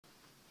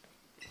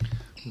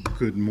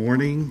Good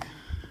morning.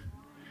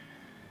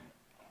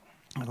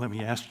 Let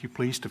me ask you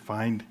please to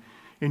find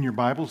in your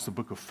Bibles the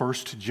book of 1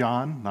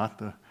 John, not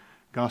the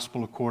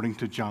Gospel according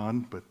to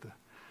John, but the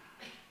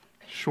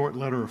short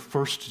letter of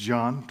 1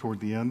 John toward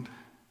the end.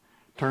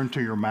 Turn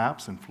to your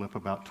maps and flip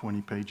about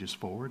 20 pages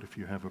forward if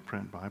you have a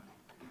print Bible.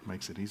 It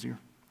makes it easier.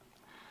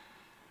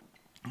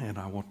 And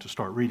I want to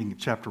start reading at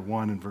chapter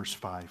 1 and verse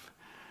 5.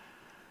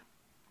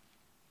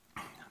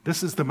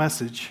 This is the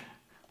message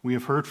we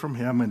have heard from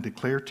him and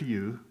declare to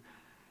you.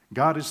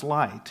 God is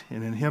light,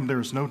 and in him there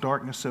is no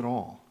darkness at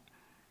all.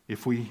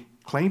 If we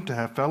claim to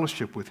have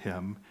fellowship with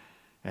him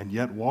and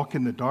yet walk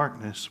in the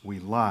darkness, we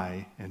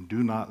lie and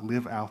do not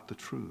live out the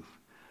truth.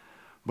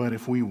 But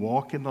if we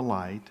walk in the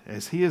light,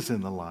 as he is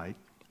in the light,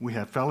 we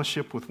have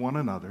fellowship with one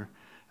another,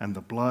 and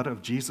the blood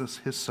of Jesus,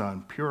 his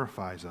Son,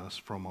 purifies us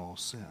from all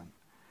sin.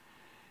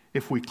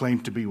 If we claim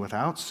to be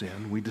without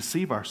sin, we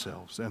deceive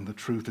ourselves, and the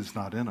truth is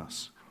not in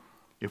us.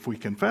 If we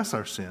confess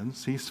our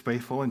sins, he's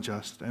faithful and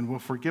just and will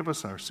forgive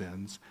us our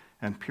sins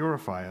and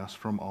purify us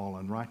from all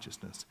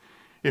unrighteousness.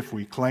 If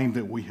we claim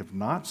that we have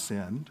not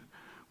sinned,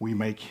 we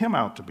make him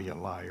out to be a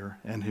liar,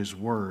 and his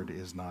word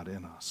is not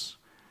in us.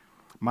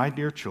 My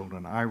dear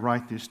children, I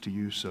write this to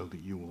you so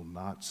that you will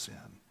not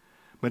sin.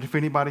 But if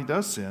anybody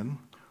does sin,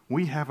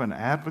 we have an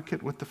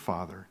advocate with the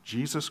Father,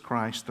 Jesus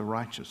Christ, the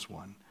righteous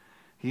one.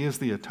 He is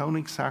the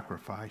atoning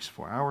sacrifice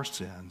for our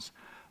sins,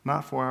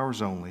 not for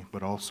ours only,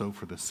 but also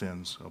for the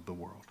sins of the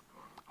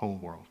whole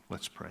world.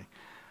 Let's pray.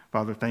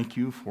 Father, thank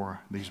you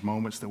for these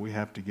moments that we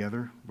have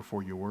together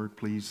before your word.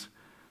 Please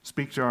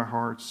speak to our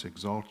hearts,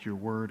 exalt your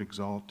word,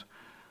 exalt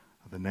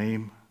the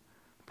name,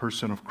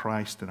 person of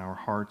Christ in our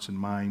hearts and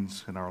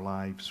minds and our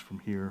lives from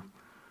here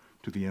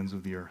to the ends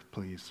of the earth,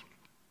 please.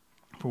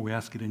 For we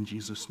ask it in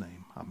Jesus'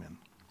 name. Amen.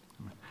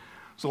 Amen.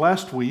 So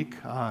last week,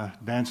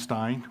 Dan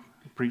Stein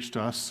preached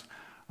to us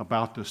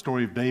about the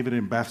story of David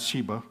and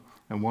Bathsheba.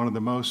 And one of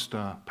the most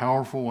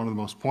powerful, one of the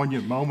most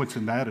poignant moments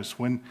in that is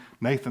when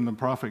Nathan the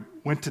prophet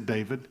went to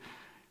David,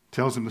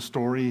 tells him the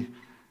story,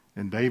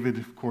 and David,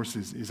 of course,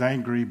 is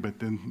angry, but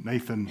then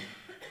Nathan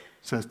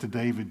says to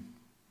David,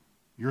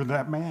 "You're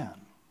that man."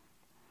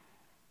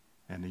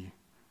 And he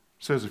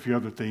says a few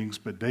other things,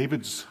 but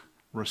David's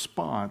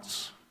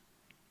response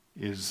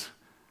is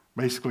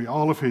basically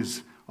all of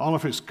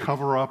his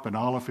cover-up and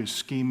all of his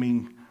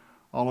scheming,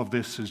 all of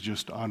this is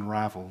just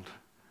unraveled.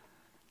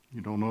 You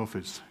don't know if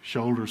his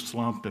shoulders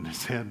slumped and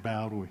his head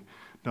bowed. We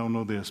don't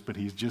know this, but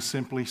he's just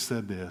simply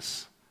said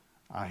this: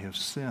 "I have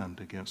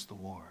sinned against the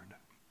Lord."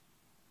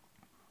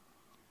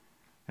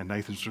 And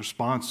Nathan's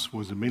response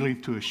was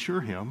immediately to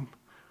assure him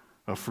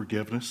of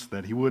forgiveness,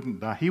 that he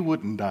wouldn't die. He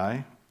wouldn't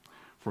die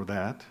for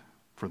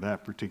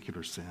that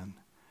particular sin.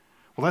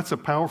 Well, that's a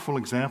powerful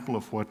example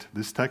of what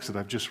this text that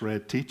I've just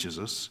read teaches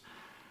us.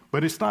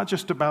 But it's not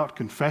just about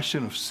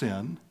confession of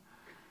sin.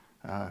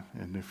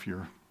 And if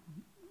you're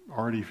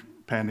already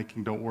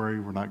panicking, don't worry,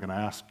 we're not going to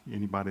ask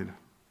anybody to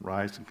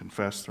rise and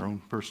confess their own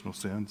personal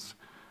sins.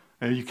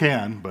 You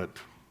can, but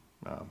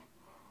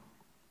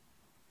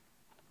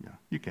yeah,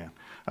 you can.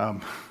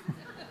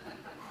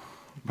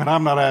 But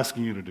I'm not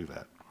asking you to do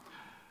that.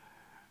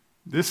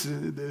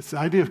 This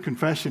idea of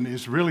confession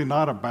is really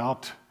not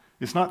about,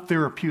 it's not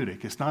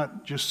therapeutic. It's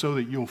not just so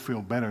that you'll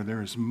feel better.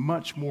 There is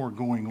much more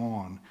going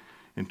on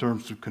in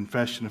terms of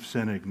confession of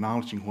sin and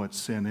acknowledging what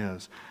sin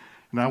is.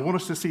 And I want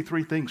us to see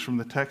three things from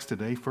the text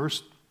today.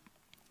 First,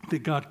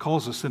 that God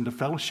calls us into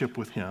fellowship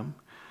with him.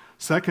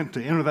 Second,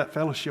 to enter that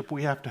fellowship,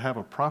 we have to have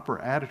a proper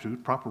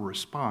attitude, proper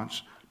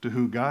response to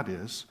who God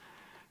is.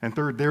 And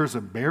third, there's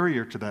a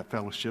barrier to that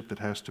fellowship that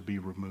has to be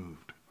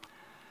removed.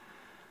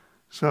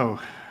 So,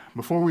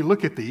 before we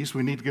look at these,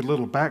 we need to get a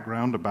little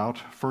background about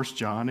 1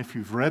 John. If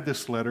you've read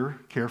this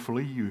letter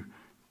carefully,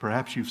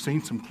 perhaps you've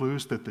seen some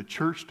clues that the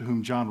church to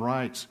whom John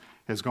writes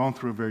has gone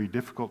through a very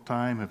difficult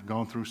time, have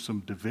gone through some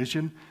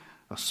division,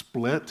 a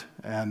split,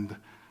 and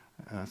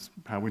that's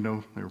how we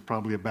know they were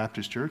probably a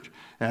Baptist church.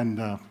 And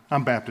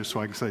I'm Baptist, so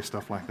I can say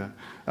stuff like that.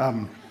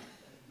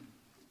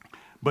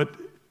 But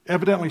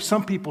evidently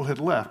some people had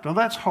left. Now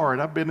that's hard.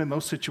 I've been in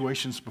those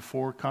situations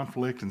before,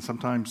 conflict and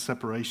sometimes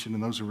separation,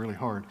 and those are really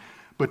hard.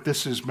 But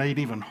this is made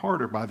even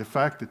harder by the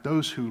fact that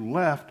those who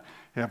left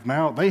have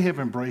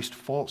embraced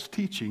false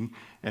teaching,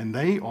 and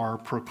they are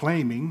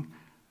proclaiming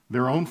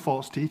their own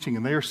false teaching,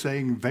 and they are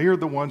saying they are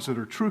the ones that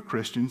are true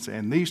Christians,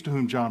 and these to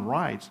whom John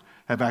writes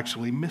have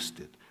actually missed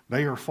it.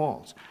 They are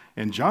false.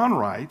 And John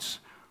writes,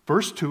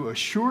 first to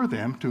assure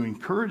them, to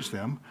encourage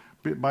them,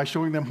 by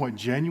showing them what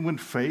genuine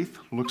faith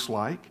looks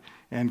like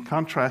and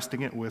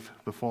contrasting it with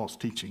the false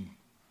teaching.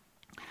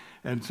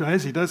 And so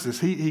as he does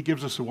this, he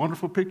gives us a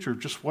wonderful picture of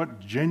just what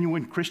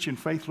genuine Christian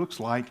faith looks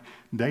like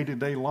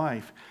day-to-day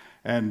life.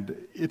 And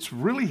it's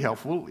really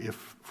helpful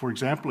if, for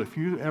example, if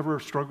you ever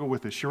struggle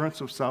with assurance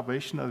of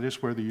salvation, that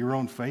is whether your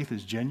own faith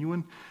is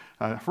genuine,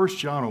 1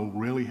 John will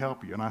really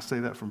help you. And I say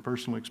that from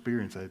personal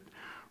experience. I had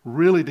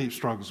really deep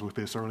struggles with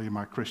this early in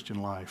my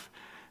Christian life.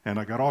 And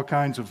I got all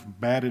kinds of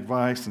bad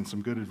advice and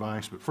some good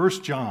advice. But 1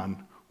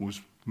 John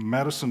was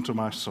medicine to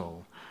my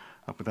soul.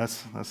 But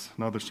that's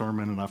another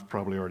sermon, and I've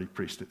probably already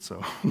preached it,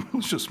 so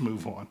let's just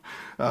move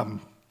on.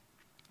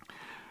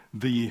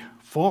 The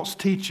false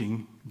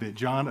teaching that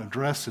John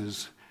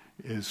addresses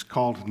is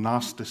called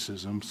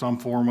Gnosticism. Some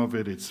form of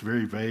it, it's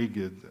very vague.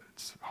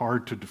 It's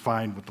hard to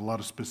define with a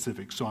lot of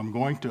specifics. So I'm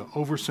going to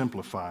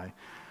oversimplify.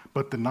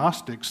 But the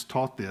Gnostics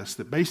taught this,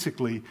 that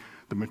basically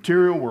the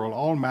material world,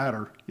 all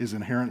matter, is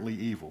inherently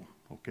evil.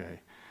 Okay?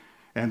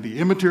 And the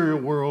immaterial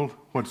world,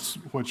 what's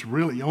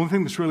really, the only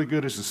thing that's really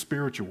good is the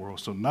spiritual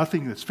world. So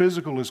nothing that's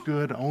physical is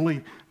good.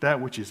 Only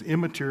that which is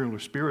immaterial or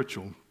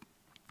spiritual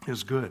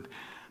is good.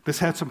 This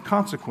had some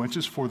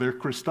consequences for their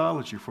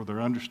Christology, for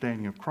their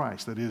understanding of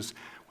Christ. That is,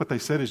 what they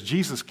said is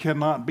Jesus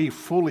cannot be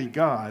fully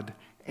God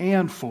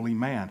and fully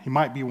man. He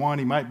might be one,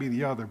 he might be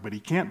the other, but he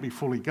can't be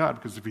fully God,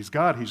 because if he's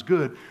God, he's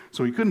good,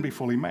 so he couldn't be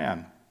fully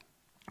man.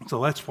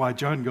 So that's why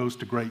John goes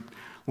to great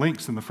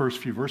lengths in the first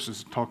few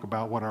verses to talk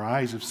about what our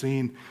eyes have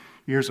seen,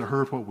 ears have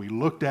heard, what we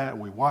looked at,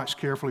 we watched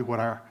carefully, what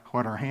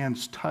our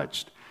hands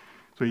touched.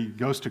 So he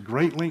goes to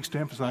great lengths to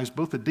emphasize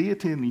both the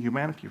deity and the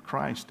humanity of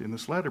Christ in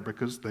this letter,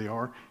 because they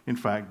are, in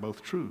fact,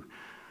 both true.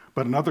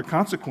 But another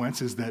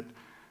consequence is that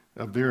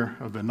of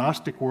the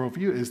Gnostic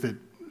worldview is that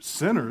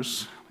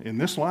sinners in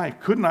this life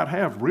could not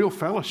have real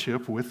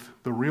fellowship with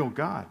the real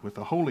God, with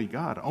the holy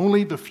God.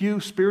 Only the few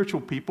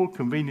spiritual people,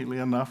 conveniently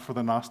enough for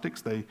the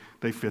Gnostics,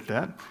 they fit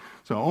that.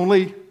 So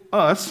only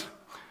us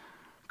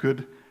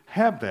could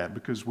have that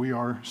because we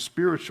are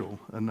spiritual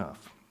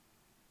enough.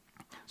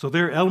 So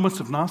there are elements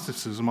of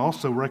Gnosticism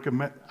also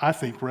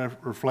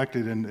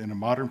reflected in a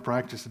modern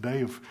practice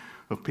today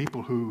of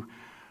people who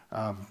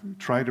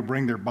try to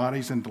bring their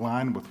bodies into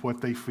line with what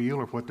they feel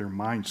or what their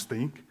minds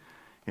think.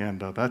 And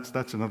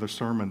that's another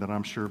sermon that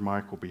I'm sure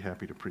Mike will be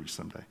happy to preach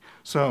someday.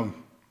 So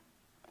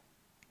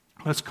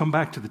let's come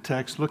back to the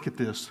text. Look at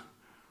this.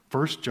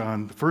 1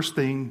 John, the first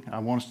thing I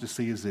want us to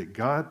see is that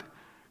God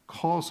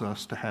calls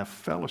us to have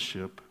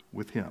fellowship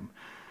with him.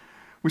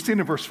 We see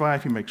in verse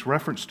 5, he makes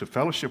reference to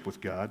fellowship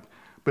with God,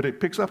 but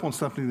it picks up on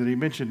something that he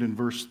mentioned in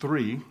verse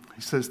 3.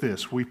 He says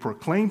this, "We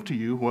proclaim to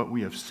you what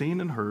we have seen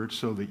and heard,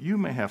 so that you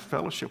may have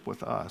fellowship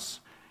with us.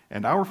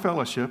 And our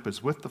fellowship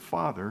is with the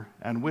Father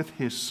and with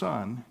his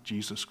Son,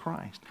 Jesus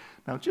Christ."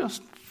 Now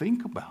just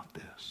think about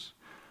this.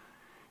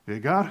 The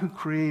God who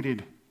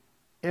created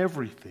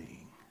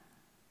everything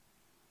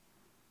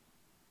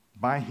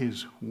by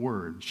his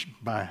word,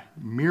 by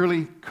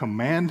merely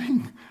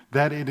commanding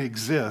that it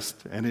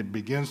exists and it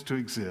begins to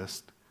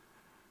exist,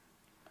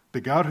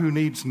 the God who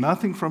needs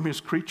nothing from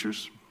his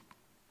creatures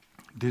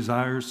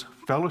desires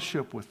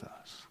fellowship with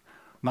us.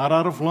 Not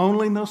out of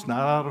loneliness,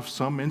 not out of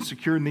some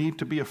insecure need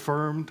to be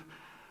affirmed,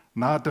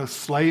 not a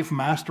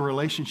slave-master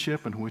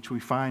relationship in which we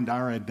find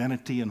our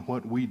identity in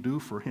what we do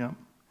for him,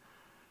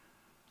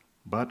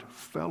 but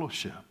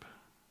fellowship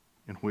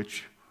in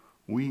which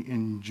we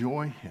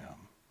enjoy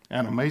him.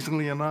 And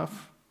amazingly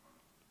enough,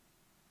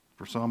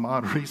 for some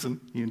odd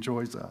reason, he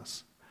enjoys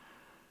us.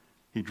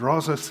 He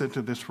draws us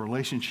into this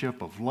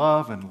relationship of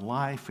love and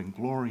life and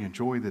glory and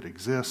joy that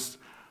exists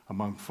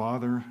among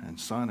Father and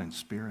Son and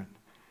Spirit.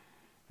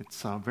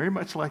 It's very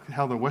much like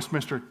how the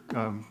Westminster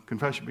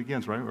Confession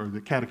begins, right? Or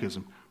the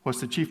Catechism. What's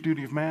the chief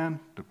duty of man?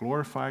 To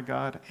glorify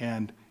God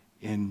and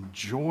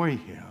enjoy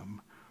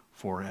him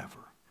forever.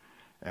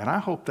 And I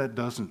hope that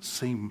doesn't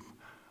seem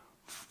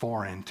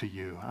foreign to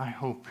you. I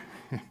hope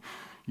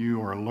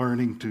you are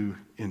learning to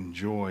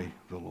enjoy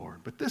the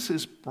Lord. But this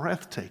is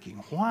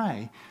breathtaking.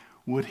 Why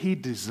would he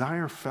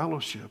desire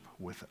fellowship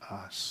with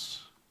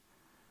us?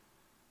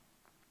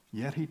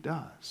 Yet he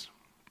does.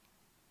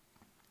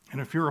 And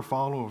if you're a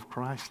follower of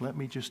Christ, let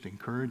me just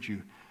encourage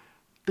you,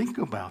 think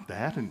about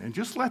that and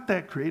just let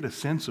that create a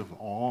sense of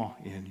awe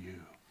in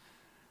you.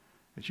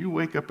 As you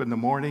wake up in the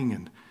morning,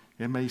 and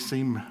it may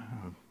seem,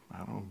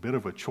 a bit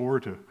of a chore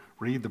to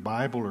read the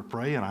Bible or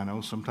pray, and I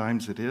know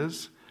sometimes it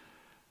is.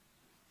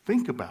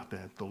 Think about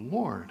that. The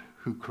Lord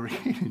who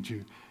created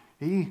you,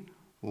 he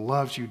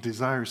loves you,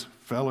 desires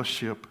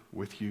fellowship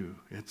with you.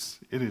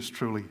 It is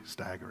truly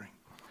staggering.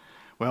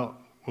 Well,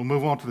 we'll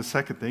move on to the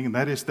second thing, and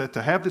that is that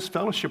to have this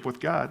fellowship with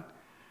God,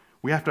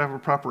 we have to have a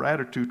proper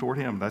attitude toward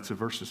him. That's in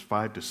verses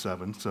 5 to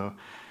 7. So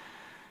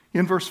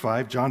in verse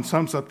 5, John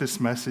sums up this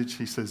message.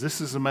 He says,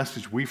 this is a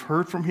message we've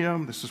heard from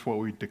him. This is what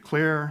we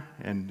declare.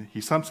 And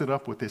he sums it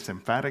up with this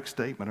emphatic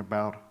statement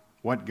about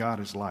what God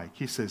is like.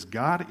 He says,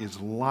 God is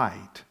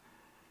light,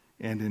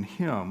 and in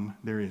him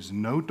there is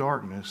no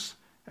darkness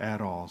at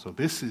all. So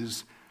this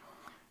is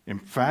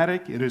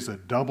emphatic. It is a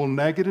double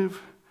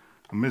negative.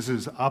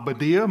 Mrs.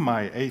 Abadia,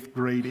 my 8th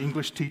grade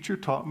English teacher,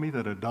 taught me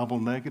that a double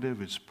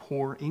negative is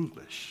poor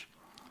English.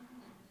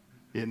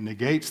 It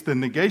negates the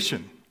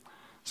negation.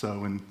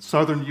 So in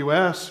southern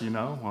U.S.,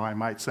 I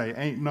might say,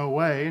 ain't no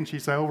way. And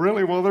she'd say, oh,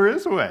 really? Well, there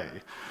is a way.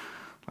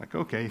 Like,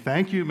 okay,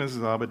 thank you, Mrs.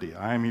 Abadia.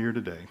 I am here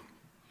today.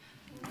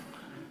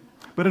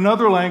 But in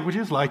other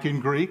languages, like in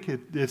Greek,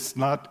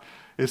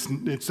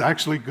 it's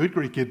actually good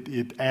Greek.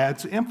 It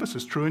adds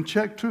emphasis. True in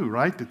Czech, too,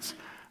 right? It's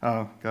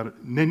got a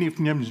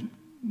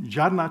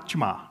Žádná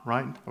tma,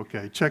 right?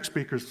 Okay, Czech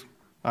speakers,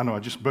 I know I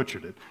just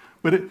butchered it.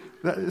 But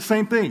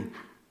same thing.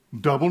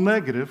 double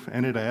negative,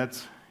 and it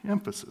adds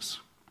emphasis.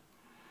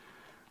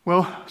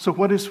 Well, so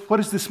what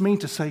does this mean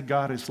to say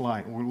God is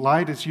light? Well,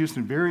 light is used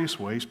in various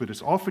ways, but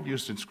it's often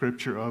used in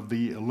Scripture of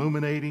the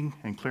illuminating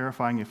and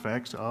clarifying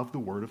effects of the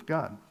Word of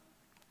God.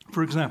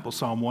 For example,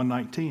 Psalm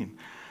 119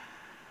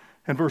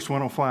 and verse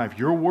 105,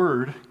 your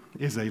word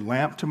is a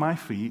lamp to my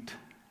feet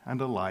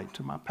and a light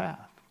to my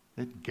path.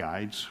 It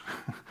guides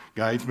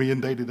me in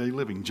day-to-day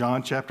living.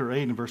 John chapter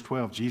 8 and verse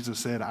 12, Jesus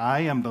said, I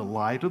am the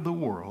light of the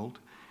world.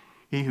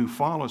 He who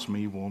follows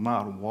me will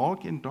not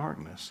walk in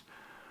darkness,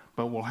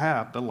 but will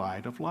have the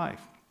light of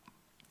life.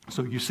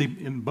 So you see,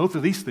 in both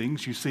of these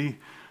things, you see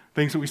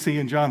things that we see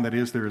in John, that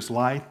is, there is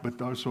light,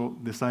 but also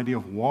this idea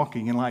of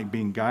walking in light,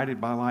 being guided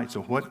by light.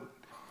 So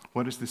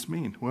what does this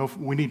mean? Well,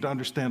 we need to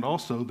understand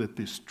also that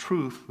this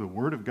truth, the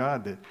Word of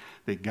God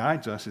that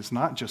guides us, is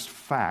not just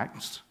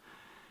facts.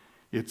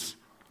 It's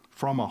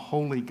from a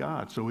holy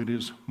God. So it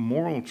is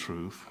moral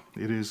truth.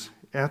 It is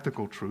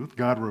ethical truth.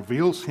 God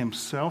reveals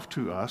himself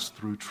to us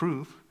through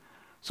truth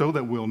so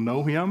that we'll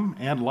know him,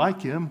 and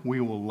like him,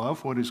 we will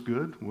love what is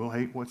good, we'll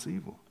hate what's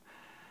evil.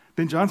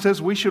 Then John says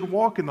we should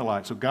walk in the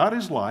light. So God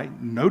is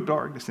light, no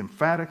darkness,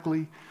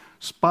 emphatically,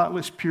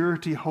 spotless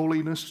purity,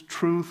 holiness,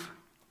 truth,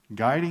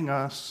 guiding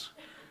us.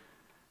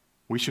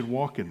 We should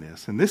walk in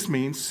this. And this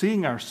means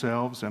seeing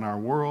ourselves and our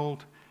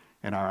world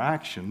and our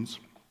actions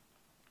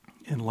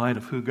in light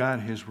of who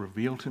God has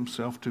revealed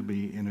himself to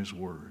be in his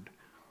word,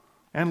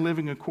 and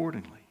living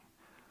accordingly.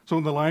 So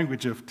in the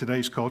language of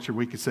today's culture,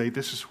 we could say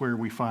this is where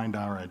we find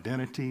our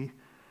identity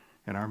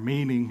and our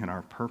meaning and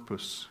our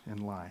purpose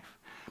in life.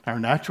 Our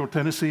natural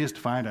tendency is to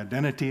find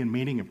identity and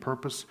meaning and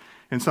purpose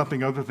in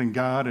something other than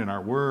God, in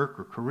our work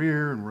or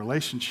career and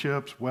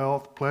relationships,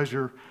 wealth,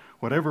 pleasure,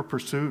 whatever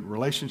pursuit,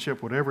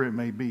 relationship, whatever it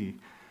may be.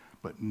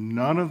 But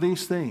none of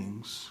these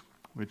things,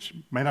 which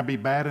may not be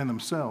bad in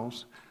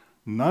themselves,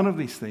 none of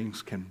these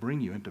things can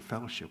bring you into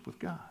fellowship with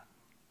God.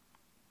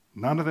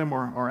 None of them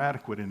are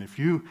adequate. And if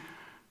you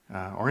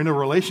are in a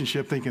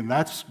relationship thinking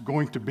that's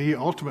going to be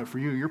ultimate for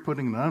you, you're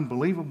putting an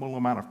unbelievable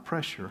amount of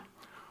pressure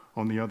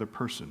on the other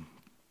person.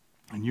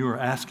 And you are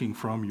asking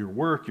from your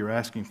work, you're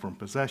asking from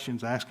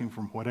possessions, asking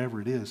from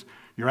whatever it is.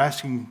 You're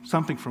asking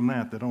something from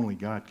that only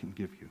God can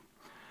give you.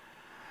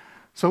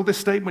 So this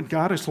statement,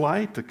 God is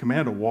light, the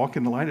command to walk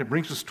in the light, it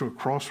brings us to a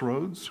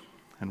crossroads,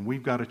 and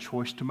we've got a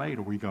choice to make.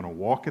 Are we going to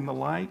walk in the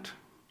light,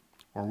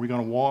 or are we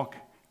going to walk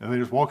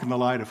in the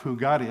light of who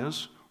God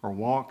is, or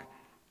walk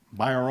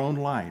by our own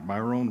light, by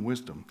our own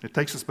wisdom? It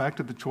takes us back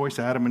to the choice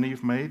Adam and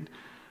Eve made,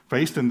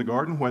 faced in the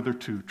garden, whether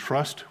to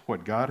trust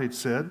what God had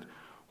said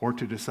or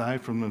to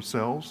decide from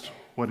themselves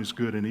what is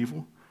good and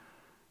evil.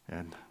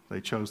 And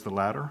they chose the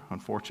latter,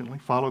 unfortunately,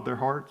 followed their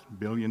heart,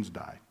 billions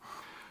died.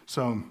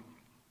 So,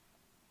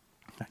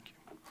 thank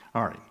you.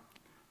 All right.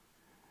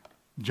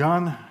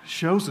 John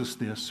shows us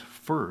this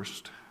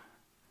first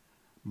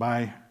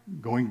by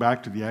going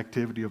back to the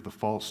activity of the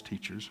false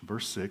teachers.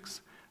 Verse 6,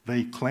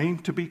 they claim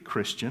to be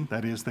Christian,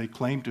 that is, they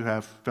claim to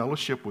have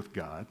fellowship with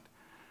God,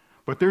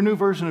 but their new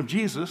version of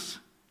Jesus,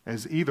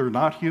 as either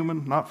not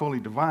human, not fully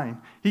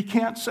divine, he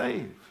can't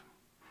save.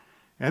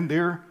 And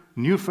their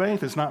new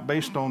faith is not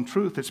based on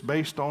truth, it's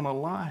based on a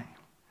lie.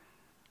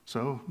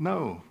 So,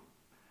 no,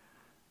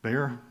 they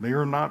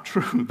are not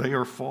true, they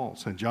are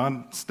false. And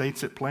John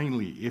states it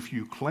plainly, if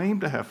you claim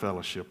to have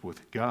fellowship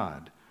with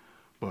God,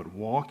 but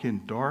walk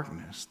in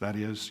darkness, that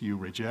is, you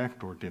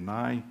reject or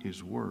deny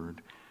his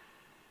word,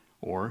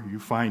 or you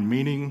find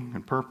meaning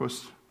and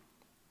purpose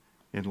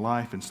in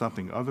life in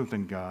something other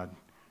than God,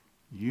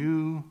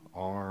 you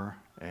are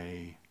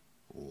a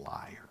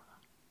liar.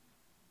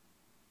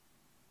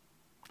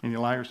 Any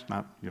liars?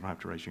 Not, you don't have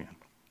to raise your hand.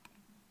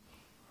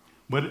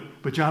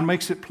 But John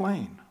makes it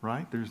plain,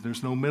 right?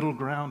 There's no middle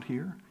ground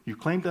here. You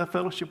claim to have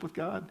fellowship with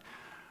God,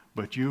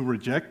 but you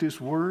reject his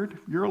word,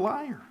 you're a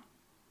liar.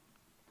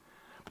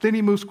 But then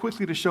he moves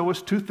quickly to show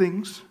us two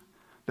things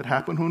that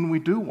happen when we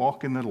do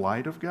walk in the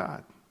light of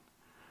God.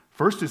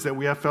 First is that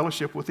we have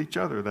fellowship with each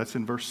other. That's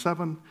in verse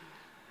 7.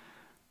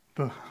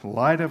 The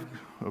light of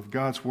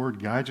God's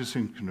word guides us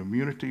in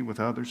community with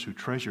others who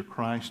treasure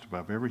Christ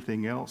above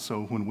everything else.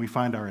 So when we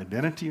find our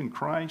identity in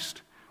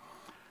Christ,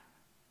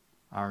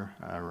 our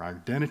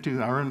identity,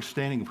 our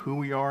understanding of who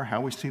we are,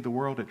 how we see the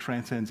world, it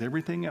transcends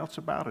everything else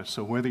about us.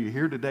 So whether you're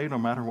here today, no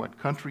matter what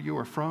country you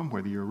are from,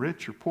 whether you're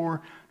rich or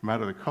poor, no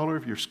matter the color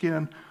of your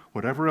skin,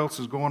 whatever else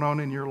is going on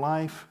in your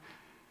life,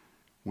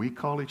 we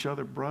call each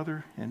other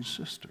brother and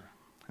sister.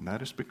 And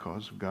that is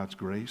because of God's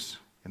grace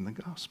in the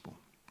gospel.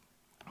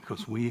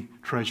 Because we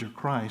treasure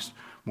Christ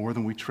more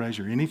than we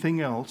treasure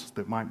anything else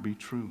that might be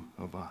true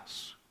of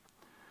us.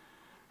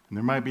 And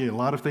there might be a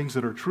lot of things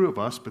that are true of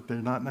us, but they're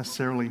not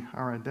necessarily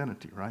our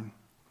identity, right?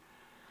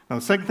 Now,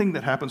 the second thing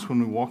that happens when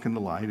we walk in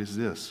the light is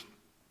this,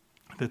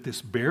 that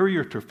this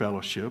barrier to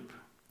fellowship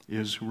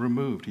is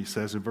removed. He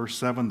says in verse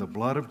 7, the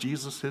blood of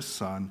Jesus, his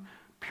son,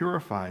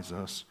 purifies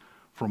us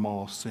from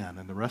all sin.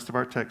 And the rest of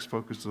our text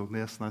focuses on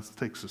this, and that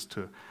takes us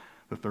to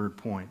the third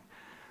point.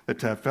 That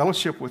to have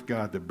fellowship with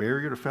God, the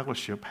barrier to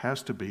fellowship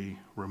has to be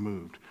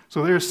removed.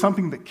 So there is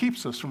something that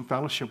keeps us from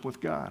fellowship with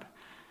God.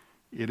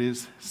 It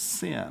is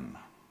sin.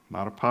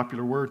 Not a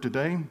popular word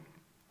today,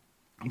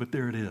 but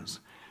there it is.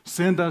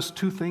 Sin does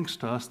two things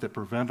to us that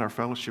prevent our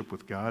fellowship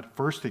with God.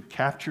 First, it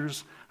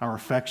captures our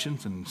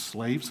affections and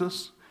enslaves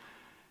us,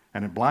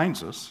 and it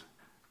blinds us.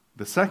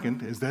 The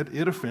second is that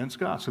it offends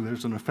God. So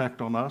there's an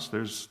effect on us.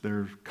 There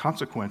are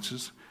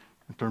consequences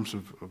in terms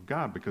of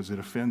God because it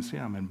offends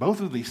Him. And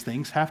both of these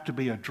things have to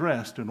be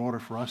addressed in order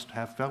for us to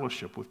have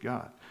fellowship with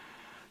God.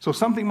 So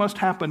something must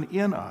happen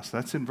in us.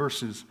 That's in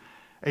verses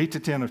 8 to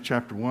 10 of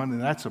chapter 1,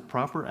 and that's a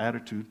proper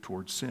attitude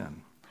towards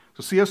sin.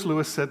 So C.S.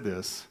 Lewis said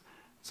this.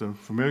 It's a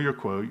familiar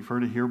quote. You've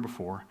heard it here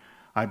before.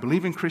 I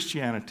believe in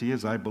Christianity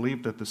as I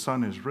believe that the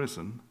sun is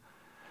risen,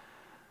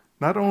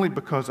 not only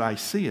because I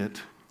see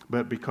it,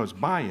 but because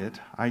by it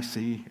I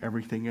see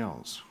everything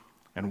else.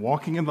 And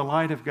walking in the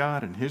light of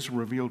God and His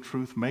revealed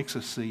truth makes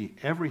us see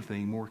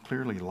everything more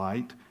clearly.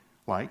 Light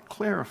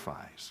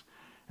clarifies.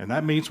 And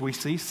that means we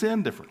see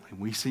sin differently.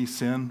 We see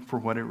sin for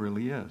what it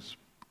really is.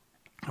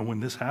 And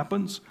when this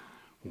happens,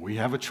 we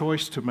have a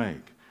choice to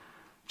make.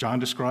 John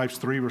describes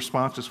 3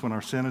 responses when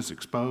our sin is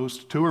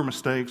exposed. 2 are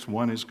mistakes,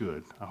 1 is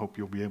good. I hope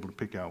you'll be able to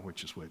pick out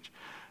which is which.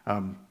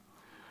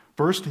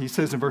 First, he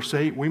says in verse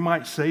 8, we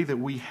might say that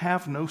we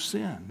have no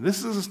sin.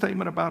 This is a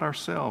statement about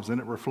ourselves,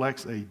 and it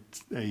reflects a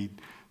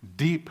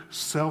deep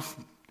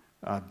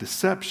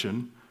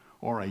self-deception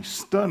or a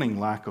stunning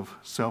lack of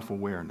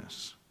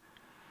self-awareness.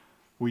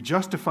 We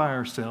justify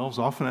ourselves,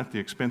 often at the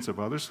expense of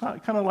others,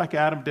 kind of like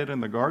Adam did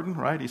in the garden,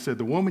 right? He said,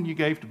 the woman you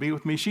gave to be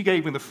with me, she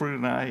gave me the fruit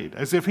and I ate,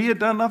 as if he had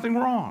done nothing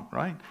wrong,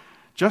 right?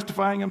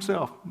 Justifying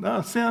himself.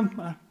 No,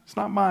 sin, it's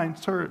not mine,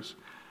 it's hers.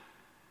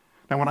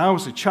 Now, when I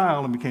was a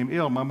child and became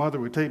ill, my mother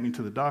would take me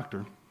to the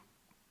doctor.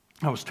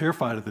 I was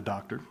terrified of the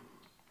doctor,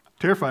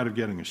 terrified of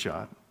getting a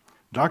shot.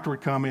 The doctor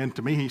would come in.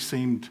 To me, he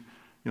seemed,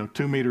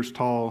 2 meters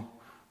tall,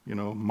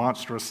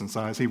 monstrous in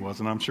size. He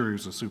wasn't. I'm sure he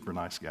was a super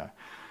nice guy.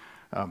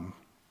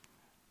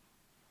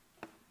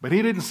 But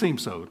he didn't seem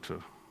so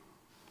to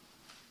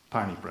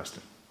Tiny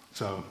Preston.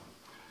 So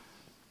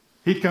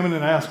he'd come in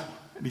and ask,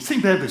 and he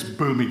seemed to have this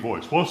boomy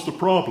voice, what's the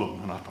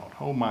problem? And I thought,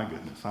 oh my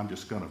goodness, I'm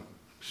just going to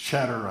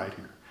shatter right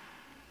here.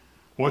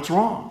 What's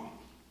wrong?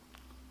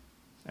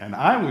 And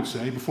I would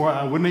say, before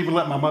I wouldn't even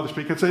let my mother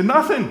speak, I'd say,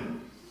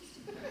 nothing.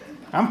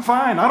 I'm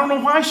fine. I don't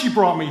know why she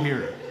brought me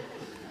here.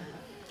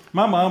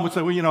 My mom would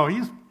say,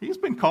 well, he's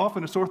been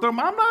coughing a sore throat.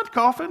 I'm not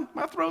coughing.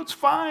 My throat's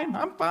fine.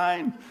 I'm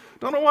fine.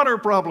 Don't know what her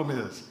problem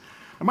is.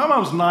 And my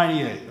mom's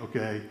 98,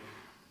 okay?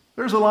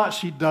 There's a lot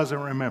she doesn't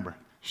remember.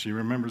 She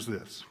remembers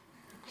this.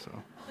 So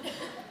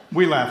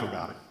we laugh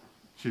about it.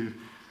 She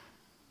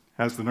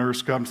has the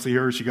nurse come see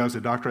her. She goes to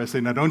the doctor. I say,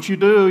 now don't you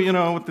do,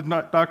 with the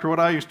doctor what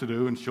I used to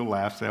do. And she'll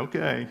laugh, say,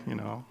 okay,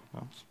 I'll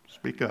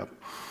speak up.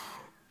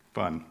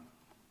 Fun.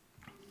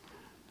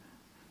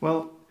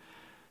 Well,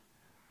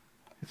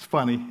 it's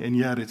funny, and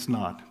yet it's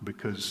not,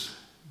 because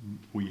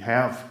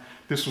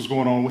this was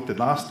going on with the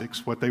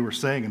Gnostics, what they were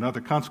saying,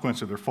 another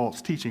consequence of their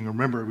false teaching.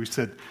 Remember, we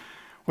said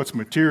what's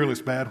material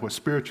is bad, what's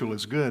spiritual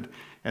is good,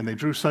 and they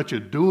drew such a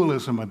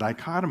dualism, a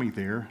dichotomy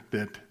there,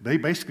 that they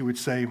basically would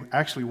say,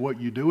 actually, what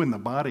you do in the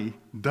body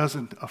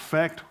doesn't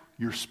affect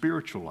your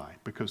spiritual life,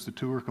 because the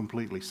two are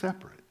completely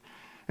separate.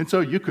 And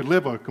so you could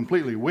live a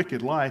completely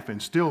wicked life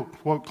and still,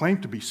 quote,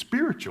 claim to be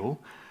spiritual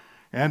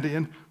and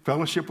in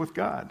fellowship with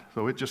God.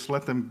 So it just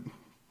let them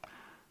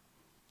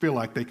feel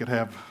like they could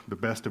have the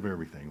best of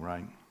everything,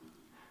 right?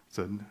 It's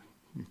an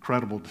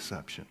incredible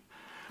deception.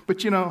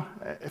 But,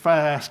 if I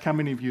ask how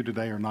many of you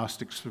today are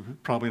Gnostics, we're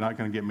probably not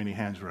going to get many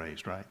hands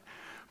raised, right?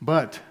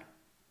 But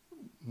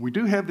we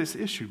do have this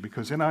issue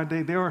because in our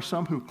day there are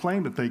some who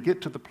claim that they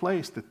get to the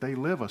place that they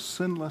live a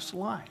sinless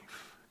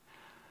life.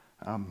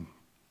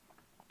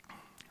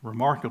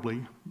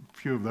 Remarkably,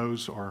 few of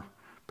those are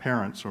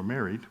parents or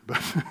married,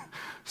 but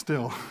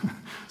still,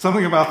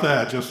 something about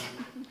that just,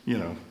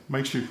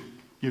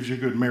 gives you a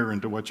good mirror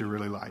into what you're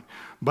really like.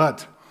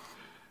 But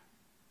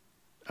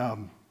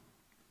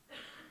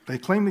they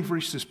claim they've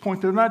reached this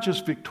point. They're not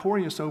just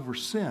victorious over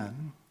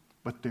sin,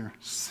 but they're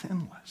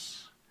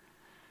sinless.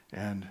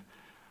 And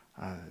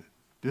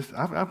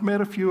I've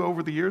met a few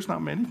over the years,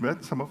 not many,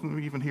 but some of them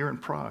even here in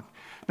Prague.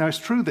 Now, it's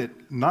true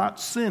that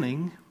not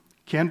sinning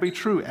can be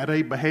true at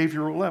a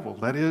behavioral level.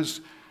 That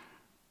is,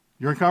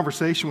 you're in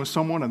conversation with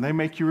someone and they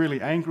make you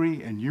really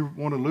angry and you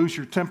want to lose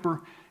your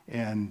temper,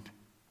 and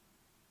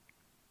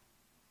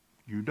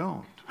you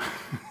don't.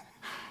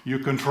 You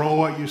control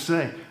what you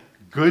say.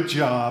 Good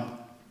job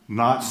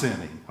not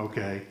sinning,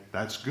 okay?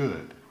 That's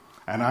good.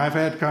 And I've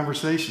had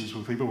conversations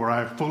with people where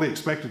I fully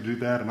expected to do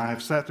that, and I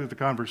have sat through the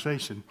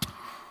conversation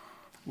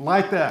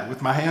like that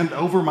with my hand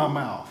over my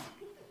mouth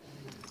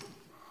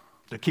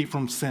to keep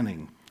from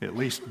sinning, at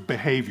least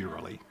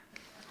behaviorally,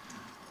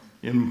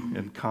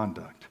 in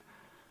conduct.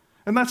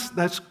 And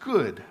that's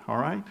good, all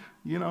right?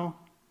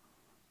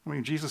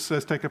 Jesus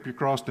says, take up your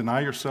cross,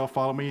 deny yourself,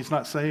 follow me. He's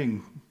not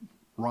saying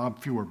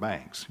rob fewer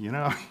banks,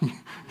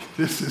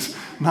 This is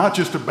not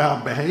just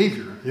about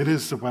behavior. It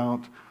is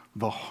about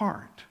the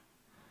heart,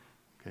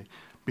 okay?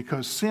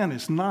 Because sin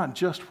is not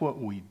just what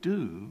we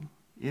do.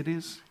 It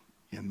is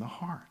in the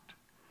heart.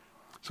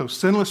 So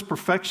sinless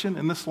perfection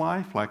in this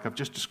life, like I've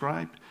just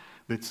described,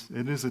 it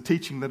is a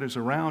teaching that is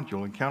around.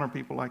 You'll encounter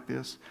people like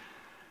this.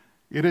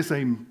 It is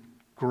a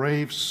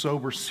grave,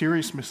 sober,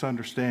 serious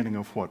misunderstanding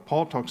of what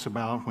Paul talks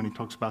about when he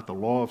talks about the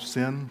law of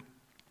sin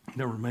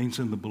that remains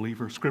in the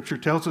believer. Scripture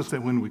tells us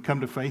that when we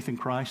come to faith in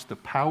Christ, the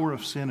power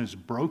of sin is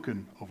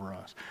broken over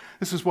us.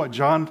 This is what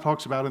John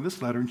talks about in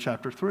this letter in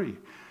chapter 3.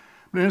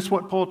 And it's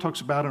what Paul talks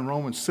about in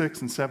Romans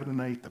 6 and 7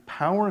 and 8. The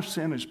power of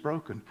sin is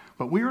broken,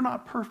 but we are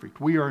not perfect.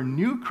 We are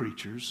new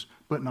creatures,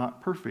 but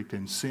not perfect.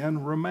 And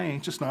sin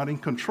remains, just not in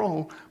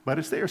control, but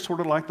it's there, sort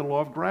of like the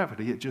law of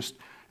gravity. It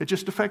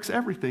just affects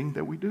everything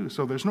that we do.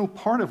 So there's no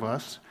part of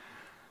us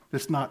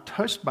that's not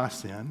touched by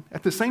sin.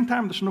 At the same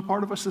time, there's no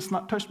part of us that's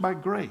not touched by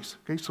grace.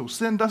 Okay, so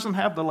sin doesn't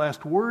have the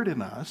last word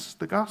in us.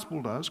 The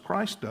gospel does,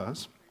 Christ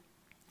does,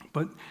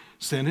 but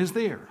sin is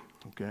there.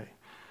 Okay.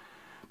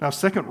 Now,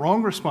 second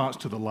wrong response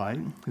to the light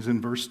is in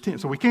verse 10.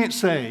 So we can't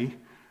say,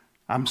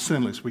 I'm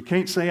sinless. We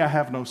can't say I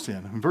have no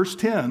sin. And verse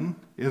 10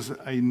 is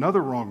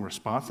another wrong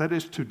response. That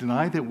is to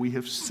deny that we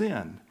have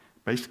sinned.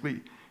 Basically,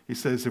 he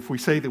says, if we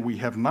say that we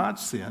have not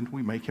sinned,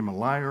 we make him a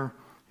liar.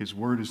 His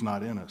word is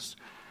not in us.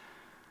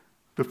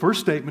 The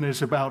first statement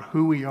is about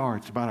who we are.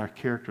 It's about our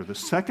character. The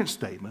second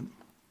statement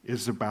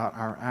is about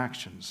our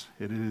actions.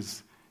 It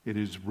is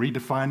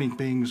redefining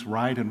things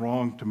right and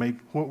wrong to make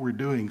what we're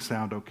doing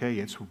sound okay.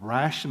 It's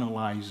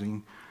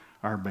rationalizing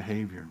our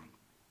behavior.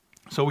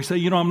 So we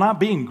say, I'm not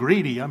being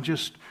greedy. I'm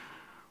just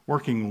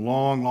working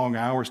long, long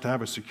hours to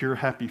have a secure,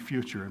 happy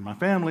future. And my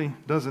family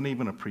doesn't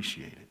even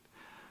appreciate it.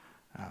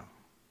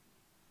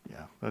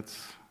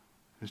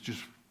 It's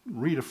just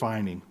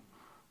redefining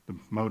the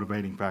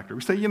motivating factor.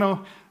 We say,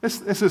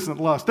 this isn't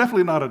lust.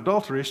 Definitely not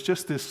adultery. It's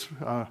just this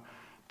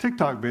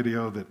TikTok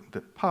video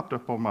that popped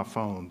up on my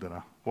phone that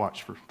I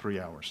watched for 3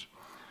 hours.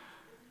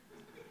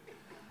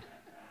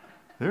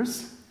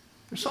 There's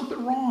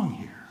something wrong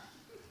here.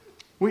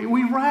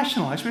 We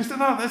rationalize. We say,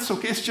 no, that's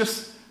okay. It's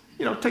just,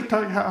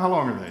 TikTok, how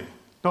long are they?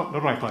 Don't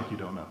act like you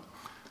don't know.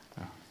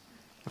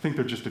 I think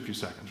they're just a few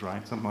seconds,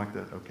 right? Something like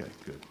that. Okay,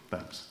 good.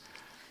 Thanks.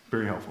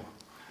 Very helpful.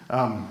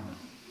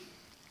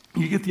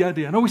 You get the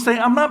idea. No, we say,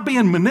 I'm not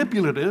being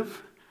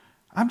manipulative.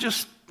 I'm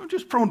just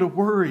prone to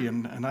worry,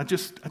 and I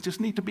just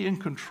need to be in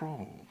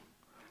control.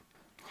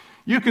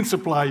 You can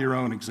supply your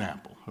own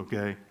example,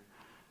 okay?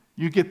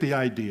 You get the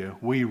idea.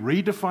 We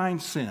redefine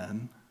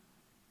sin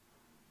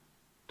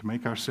to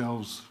make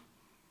ourselves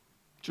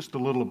just a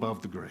little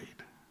above the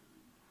grade.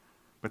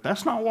 But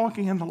that's not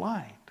walking in the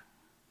light.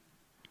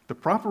 The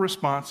proper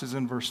response is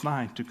in verse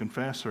 9, to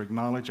confess or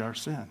acknowledge our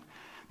sin.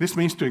 This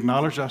means to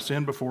acknowledge our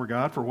sin before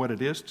God for what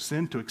it is, to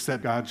sin, to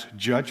accept God's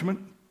judgment,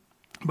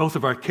 both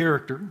of our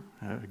character,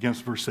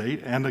 against verse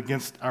 8, and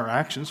against our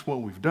actions,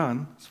 what we've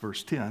done, it's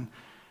verse 10.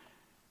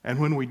 And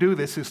when we do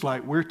this, it's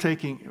like we're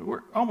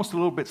almost a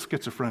little bit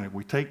schizophrenic.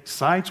 We take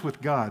sides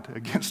with God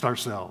against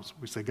ourselves.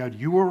 We say, God,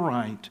 you are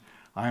right,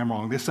 I am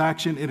wrong. This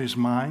action, it is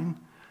mine.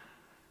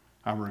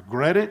 I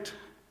regret it.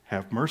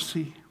 Have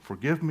mercy.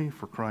 Forgive me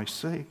for Christ's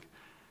sake.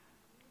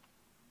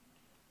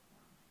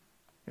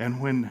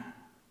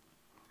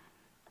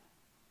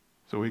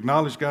 So we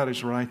acknowledge God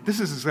is right. This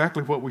is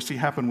exactly what we see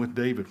happen with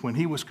David. When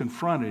he was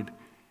confronted,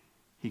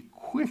 he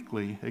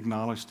quickly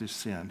acknowledged his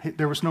sin.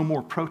 There was no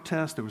more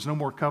protest. There was no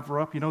more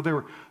cover-up. There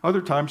were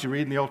other times you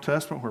read in the Old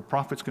Testament where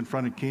prophets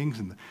confronted kings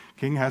and the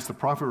king has the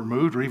prophet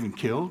removed or even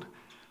killed.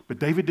 But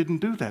David didn't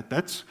do that.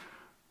 That's,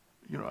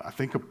 I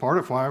think a part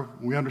of why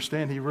we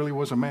understand he really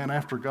was a man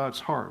after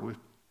God's heart,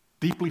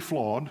 deeply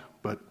flawed,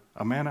 but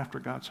a man after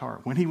God's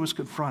heart. When he was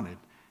confronted,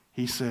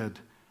 he said,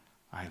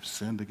 I have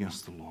sinned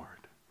against the Lord.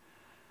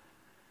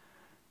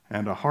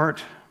 And a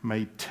heart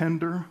made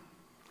tender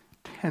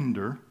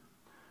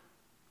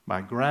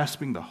by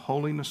grasping the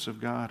holiness of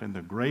God and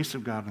the grace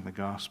of God in the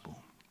gospel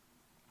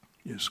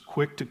is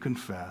quick to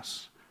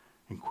confess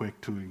and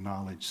quick to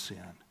acknowledge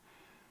sin.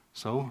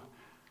 So,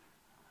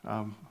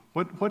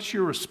 what's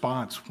your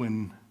response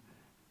when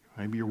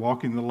maybe you're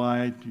walking the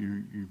light,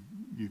 you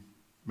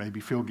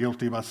maybe feel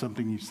guilty about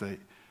something, you say,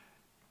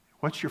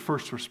 what's your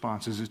first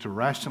response? Is it to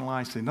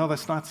rationalize, say, no,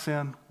 that's not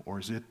sin? Or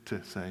is it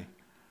to say,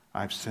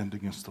 I've sinned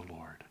against the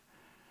Lord?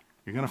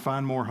 You're going to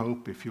find more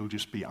hope if you'll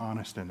just be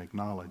honest and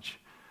acknowledge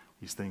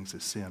these things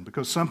as sin.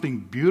 Because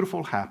something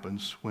beautiful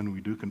happens when we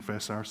do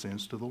confess our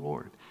sins to the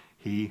Lord.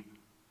 He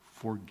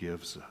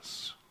forgives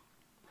us.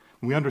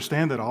 We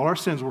understand that all our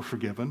sins were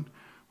forgiven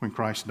when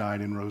Christ died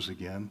and rose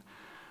again.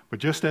 But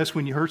just as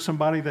when you hurt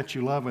somebody that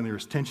you love and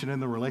there's tension in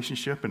the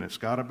relationship and it's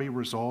got to be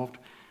resolved,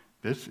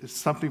 it's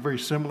something very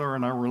similar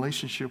in our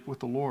relationship with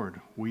the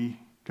Lord. We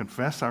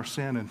confess our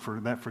sin and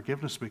that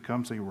forgiveness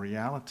becomes a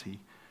reality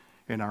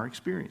in our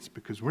experience,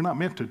 because we're not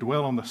meant to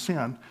dwell on the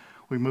sin.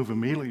 We move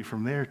immediately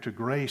from there to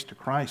grace, to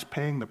Christ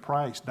paying the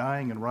price,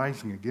 dying and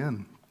rising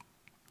again.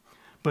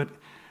 But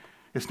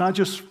it's not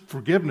just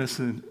forgiveness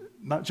and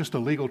not just a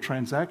legal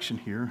transaction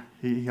here.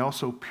 He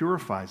also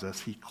purifies us.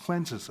 He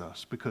cleanses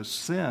us, because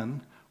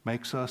sin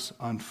makes us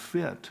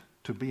unfit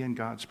to be in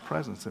God's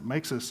presence. It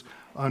makes us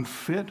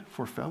unfit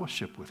for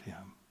fellowship with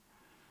Him.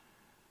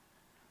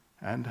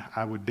 And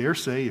I would dare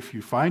say, if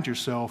you find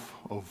yourself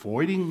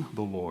avoiding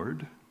the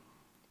Lord,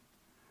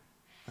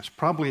 that's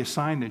probably a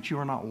sign that you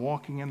are not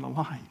walking in the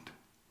light,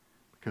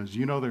 because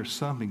you know there's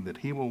something that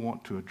he will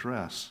want to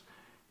address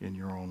in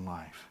your own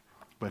life.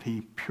 But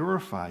he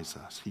purifies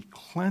us, he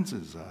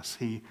cleanses us,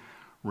 he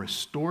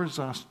restores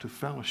us to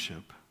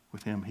fellowship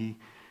with him.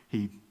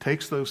 He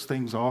takes those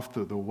things off,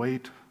 the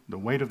weight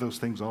of those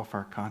things off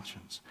our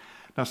conscience.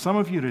 Now, some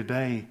of you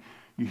today,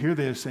 you hear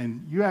this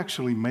and you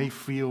actually may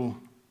feel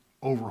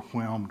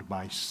overwhelmed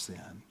by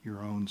sin,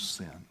 your own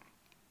sin.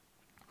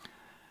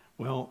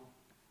 Well,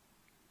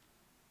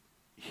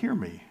 hear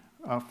me.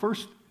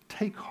 First,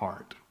 take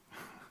heart.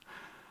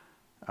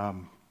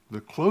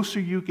 The closer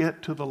you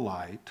get to the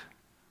light,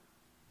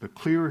 the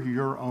clearer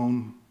your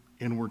own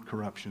inward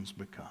corruptions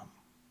become.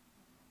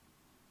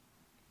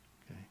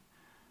 Okay?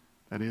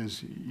 That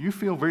is, you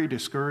feel very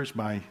discouraged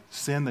by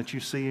sin that you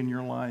see in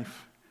your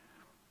life.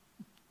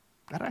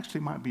 That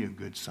actually might be a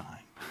good sign.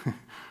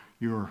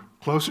 You're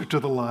closer to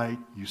the light,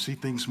 you see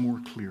things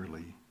more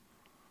clearly.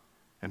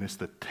 And it's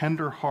the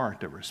tender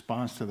heart that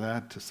responds to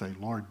that to say,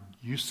 Lord,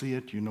 you see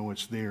it, you know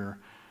it's there.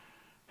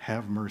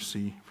 Have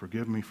mercy,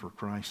 forgive me for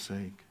Christ's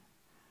sake.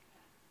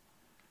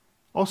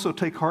 Also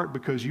take heart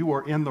because you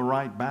are in the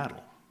right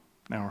battle.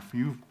 Now, if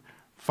you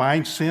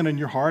find sin in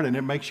your heart and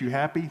it makes you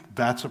happy,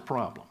 that's a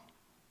problem.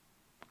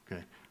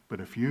 Okay? But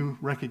if you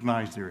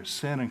recognize there is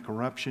sin and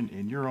corruption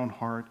in your own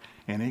heart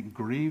and it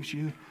grieves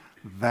you,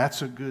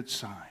 that's a good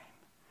sign.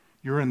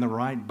 You're in the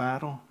right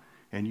battle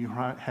and you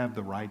have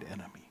the right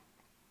enemy.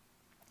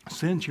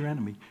 Sin's your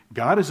enemy.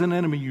 God is an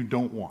enemy you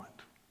don't want.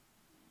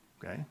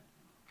 Okay?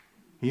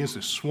 He is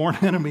a sworn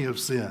enemy of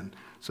sin.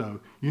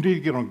 So you need to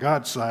get on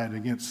God's side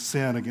against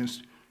sin,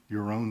 against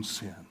your own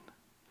sin.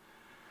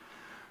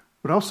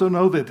 But also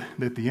know that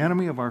the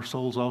enemy of our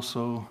souls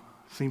also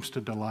seems to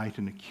delight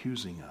in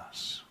accusing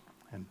us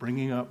and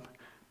bringing up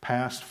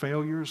past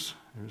failures.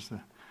 There's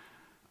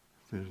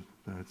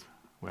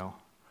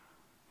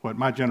what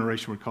my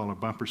generation would call a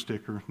bumper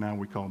sticker, now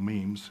we call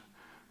memes.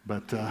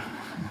 But,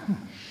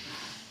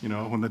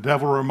 when the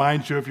devil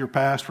reminds you of your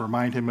past,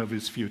 remind him of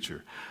his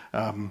future.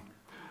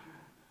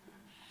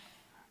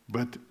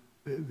 But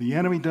the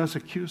enemy does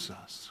accuse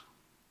us.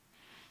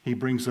 He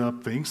brings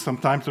up things.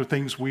 Sometimes they're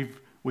things we've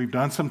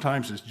done.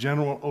 Sometimes it's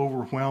general,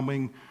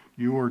 overwhelming.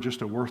 You are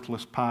just a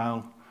worthless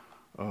pile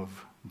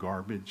of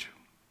garbage.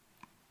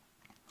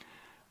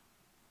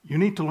 You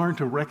need to learn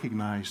to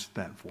recognize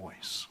that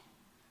voice.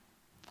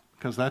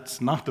 Because that's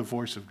not the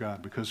voice of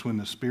God. Because when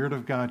the Spirit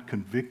of God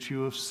convicts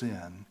you of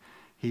sin,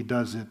 He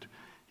does it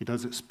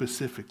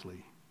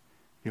specifically.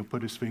 He'll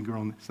put His finger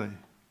on it and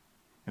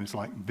it's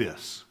like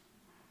this.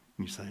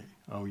 And you say,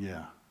 oh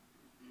yeah.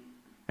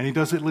 And He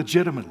does it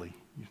legitimately.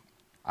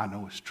 I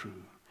know it's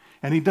true.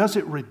 And He does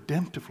it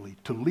redemptively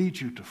to lead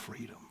you to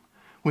freedom.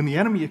 When the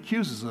enemy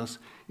accuses us,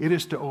 it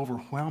is to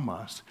overwhelm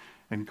us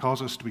and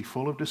cause us to be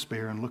full of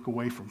despair and look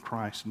away from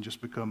Christ and just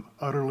become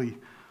utterly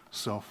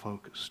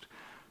self-focused.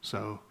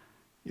 So,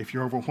 if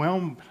you're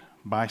overwhelmed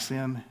by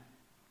sin,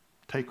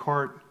 take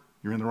heart.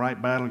 You're in the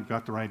right battle. You've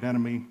got the right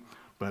enemy.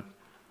 But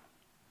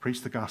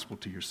preach the gospel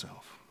to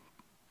yourself.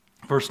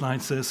 Verse 9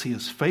 says, He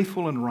is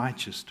faithful and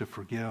righteous to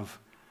forgive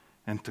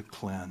and to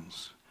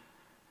cleanse.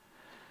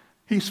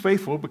 He's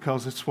faithful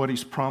because it's what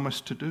He's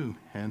promised to do,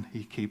 and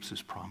He keeps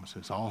His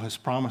promises. All His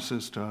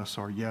promises to us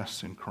are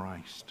yes in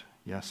Christ.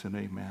 Yes and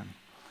amen.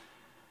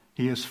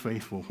 He is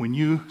faithful. When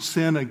you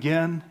sin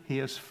again, He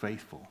is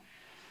faithful.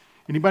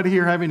 Anybody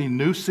here have any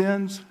new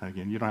sins?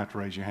 Again, you don't have to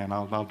raise your hand.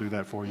 I'll do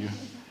that for you.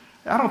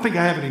 I don't think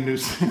I have any new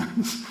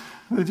sins.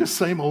 They're just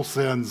same old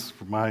sins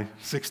for my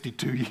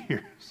 62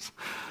 years.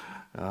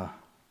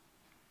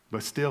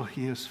 But still,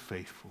 He is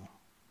faithful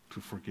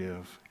to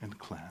forgive and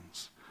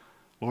cleanse.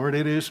 Lord,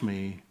 it is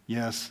me.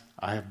 Yes,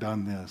 I have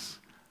done this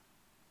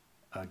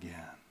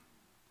again.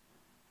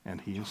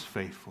 And He is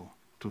faithful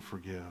to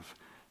forgive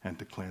and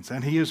to cleanse.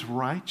 And He is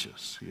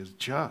righteous. He is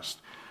just.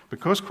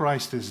 Because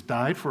Christ has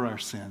died for our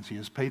sins, He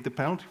has paid the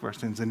penalty for our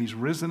sins, and He's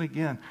risen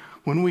again.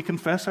 When we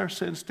confess our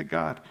sins to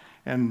God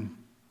and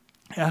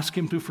ask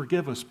Him to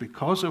forgive us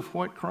because of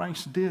what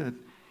Christ did,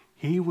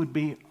 He would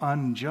be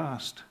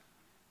unjust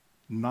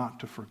not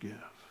to forgive.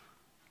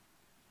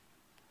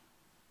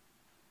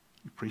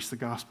 You preach the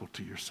gospel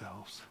to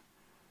yourselves.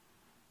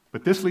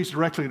 But this leads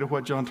directly to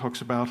what John talks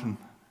about in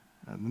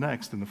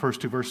the first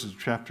two verses of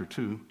chapter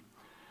 2.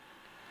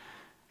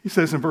 He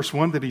says in verse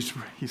 1 that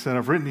he said,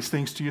 I've written these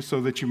things to you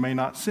so that you may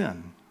not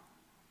sin.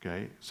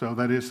 Okay, so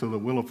that is so that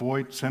we'll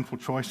avoid sinful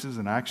choices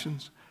and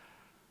actions.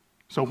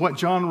 So what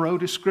John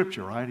wrote is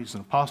Scripture, right? He's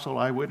an apostle,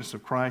 eyewitness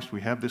of Christ.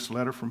 We have this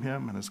letter from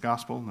him and his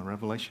gospel and the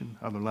Revelation,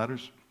 other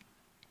letters.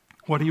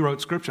 What he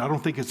wrote, Scripture, I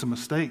don't think it's a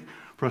mistake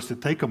for us to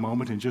take a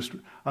moment and just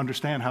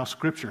understand how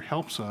Scripture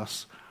helps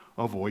us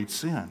avoid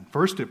sin.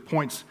 First, it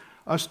points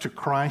us to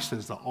Christ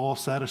as the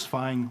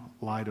all-satisfying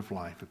light of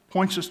life. It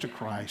points us to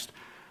Christ.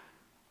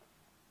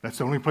 That's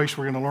the only place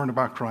we're going to learn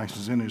about Christ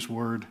is in His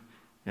Word,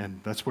 and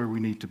that's where we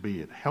need to be.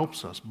 It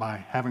helps us by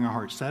having our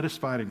hearts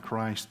satisfied in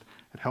Christ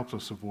It helps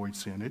us avoid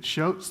sin. It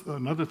shows,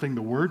 another thing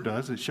the Word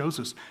does, it shows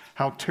us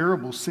how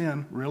terrible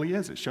sin really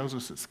is. It shows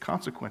us its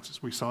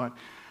consequences. We saw it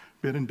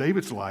a bit in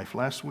David's life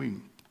last week.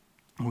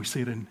 We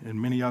see it in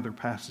many other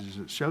passages.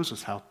 It shows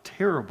us how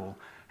terrible,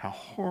 how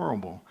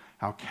horrible,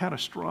 how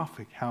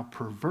catastrophic, how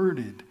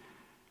perverted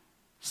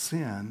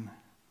sin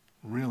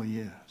really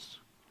is.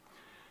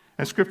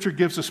 And Scripture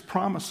gives us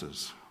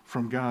promises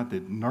from God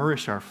that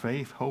nourish our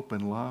faith, hope,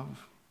 and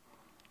love.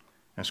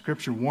 And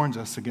Scripture warns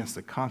us against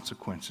the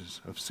consequences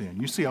of sin.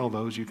 You see all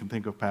those, you can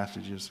think of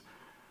passages.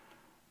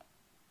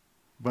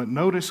 But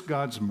notice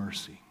God's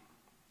mercy.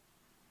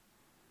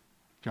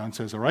 John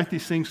says, I write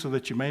these things so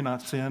that you may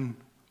not sin.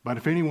 But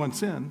if anyone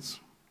sins,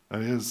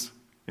 that is,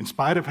 in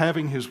spite of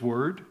having his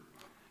word,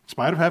 in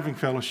spite of having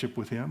fellowship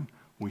with him,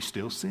 we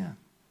still sin.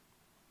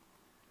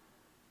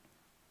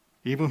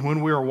 Even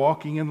when we are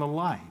walking in the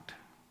light,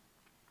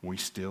 we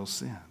still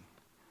sin.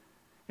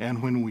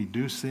 And when we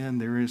do sin,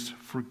 there is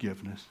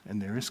forgiveness,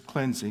 and there is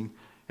cleansing,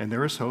 and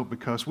there is hope,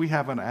 because we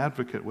have an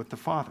advocate with the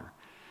Father.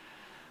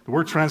 The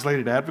word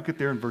translated advocate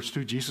there in verse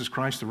 2, Jesus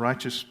Christ the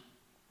righteous,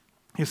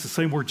 it's the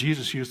same word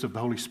Jesus used of the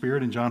Holy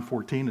Spirit in John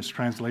 14. It's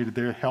translated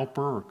there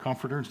helper or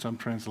comforter in some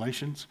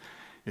translations.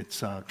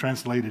 It's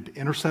translated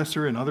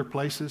intercessor in other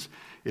places.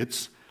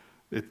 It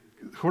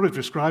sort of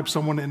describes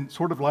someone in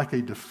sort of like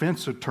a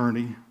defense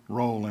attorney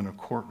role in a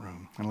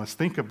courtroom. And let's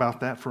think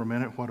about that for a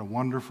minute, what a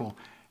wonderful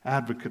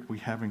advocate we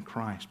have in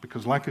Christ.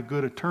 Because like a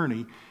good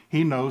attorney,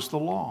 he knows the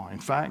law. In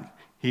fact,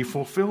 he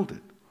fulfilled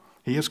it.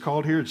 He is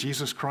called here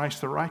Jesus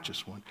Christ the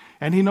righteous one.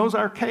 And he knows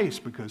our case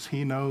because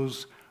he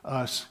knows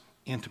us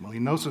intimately.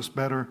 He knows us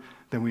better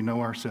than we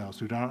know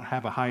ourselves. We don't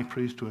have a high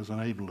priest who is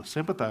unable to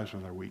sympathize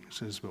with our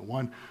weaknesses, but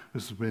one who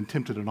has been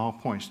tempted in all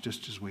points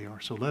just as we are.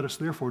 So let us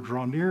therefore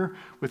draw near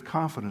with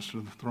confidence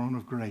to the throne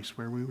of grace,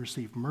 where we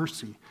receive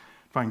mercy,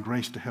 find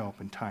grace to help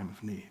in time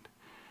of need.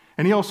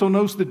 And he also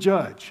knows the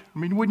judge. I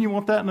mean, wouldn't you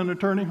want that in an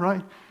attorney,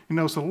 right? He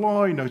knows the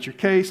law, he knows your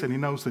case, and he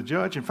knows the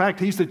judge. In fact,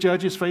 he's the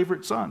judge's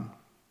favorite son.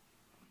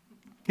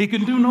 He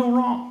can do no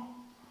wrong.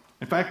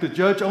 In fact, the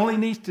judge only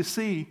needs to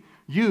see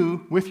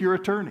you with your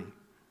attorney,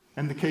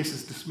 and the case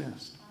is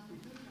dismissed.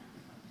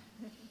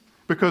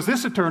 Because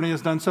this attorney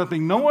has done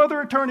something no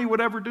other attorney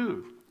would ever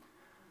do.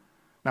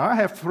 Now, I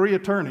have 3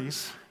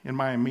 attorneys in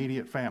my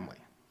immediate family.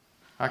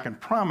 I can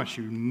promise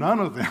you none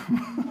of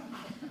them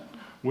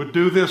would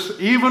do this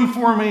even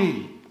for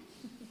me.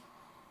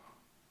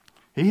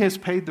 He has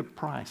paid the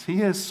price. He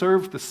has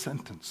served the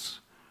sentence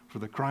for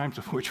the crimes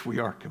of which we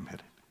are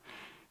committed.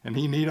 And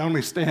he need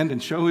only stand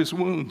and show his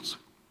wounds.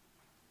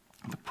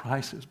 The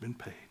price has been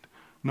paid.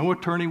 No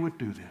attorney would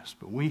do this,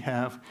 but we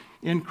have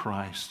in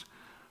Christ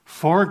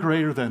far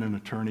greater than an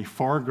attorney,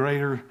 far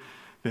greater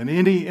than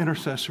any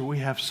intercessor. We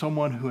have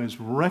someone who has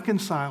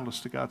reconciled us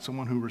to God,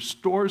 someone who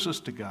restores us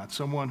to God,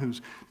 someone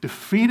who's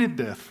defeated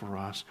death for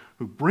us,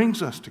 who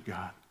brings us to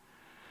God.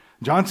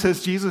 John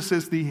says Jesus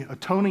is the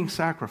atoning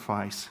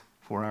sacrifice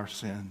for our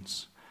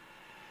sins.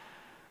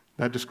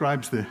 That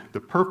describes the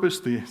purpose,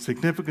 the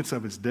significance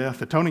of his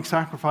death. Atoning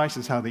sacrifice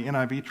is how the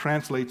NIV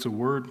translates a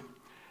word.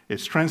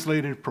 It's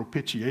translated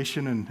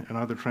propitiation in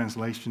other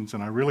translations,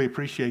 and I really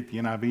appreciate the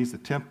NIV's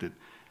attempt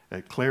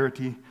at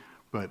clarity.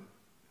 But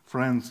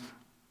friends,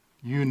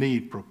 you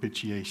need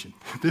propitiation.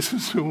 This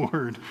is a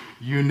word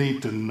you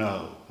need to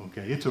know,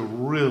 okay? It's a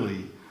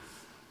really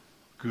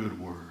good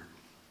word.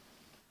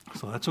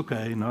 So that's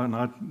okay,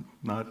 not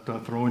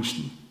throwing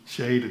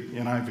shade at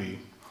NIV.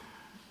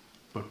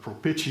 But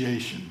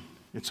propitiation,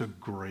 it's a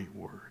great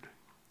word.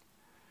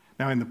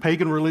 Now, in the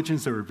pagan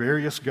religions, there were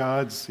various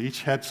gods.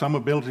 Each had some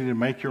ability to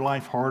make your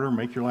life harder,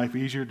 make your life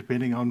easier,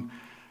 depending on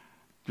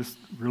just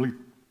really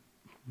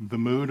the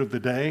mood of the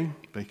day.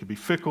 They could be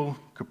fickle,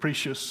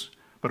 capricious,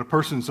 but a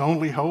person's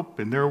only hope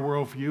in their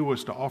worldview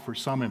was to offer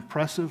some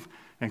impressive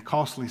and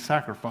costly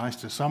sacrifice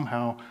to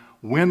somehow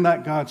win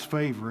that God's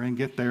favor and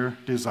get their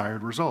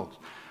desired results.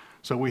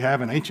 So we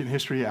have in ancient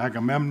history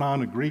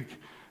Agamemnon,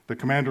 the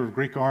commander of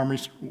Greek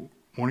armies,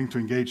 wanting to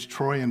engage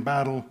Troy in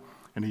battle,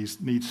 and he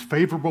needs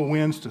favorable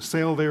winds to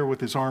sail there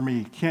with his army.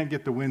 He can't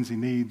get the winds he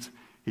needs.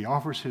 He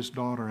offers his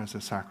daughter as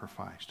a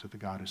sacrifice to the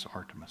goddess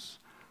Artemis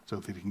so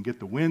that he can get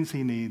the winds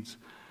he needs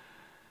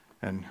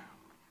and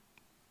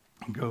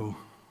go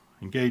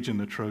engage in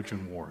the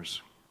Trojan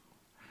Wars.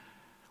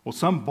 Well,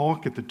 some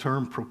balk at the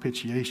term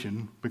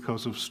propitiation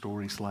because of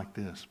stories like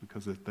this,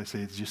 because they say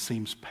it just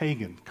seems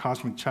pagan,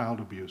 cosmic child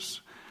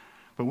abuse.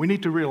 But we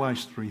need to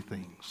realize 3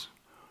 things.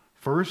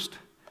 First,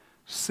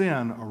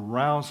 sin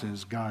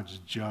arouses God's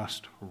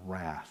just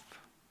wrath.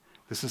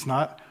 This is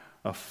not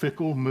a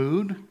fickle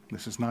mood.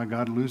 This is not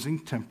God losing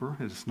temper.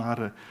 It is not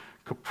a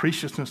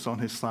capriciousness on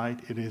his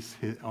side. It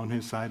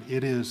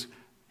is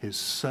his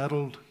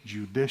settled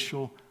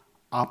judicial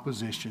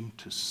opposition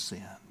to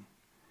sin.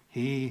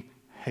 He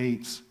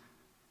hates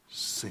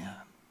sin.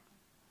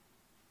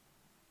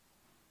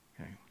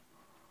 Okay.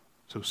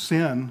 So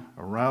sin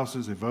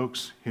arouses,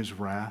 evokes his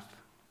wrath.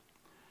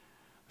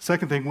 The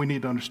second thing we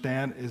need to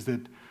understand is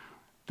that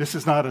this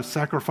is not a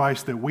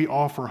sacrifice that we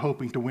offer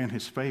hoping to win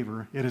his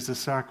favor. It is a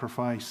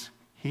sacrifice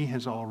He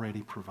has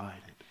already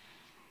provided.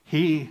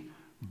 He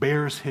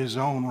bears his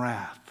own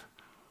wrath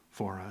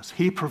for us.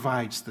 He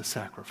provides the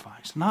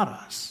sacrifice, not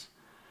us.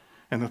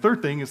 And the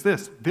third thing is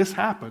this. This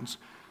happens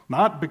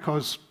not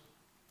because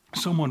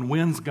someone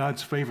wins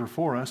God's favor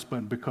for us,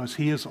 but because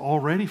he is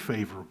already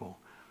favorable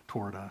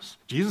toward us.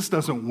 Jesus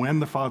doesn't win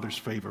the Father's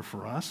favor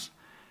for us.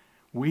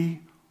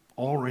 We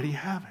already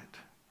have it.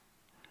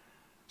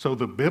 So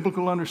the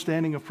biblical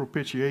understanding of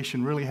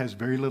propitiation really has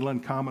very little in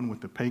common with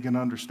the pagan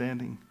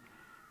understanding.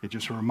 It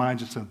just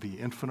reminds us of the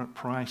infinite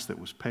price that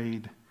was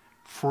paid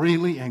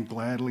freely and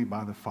gladly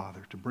by the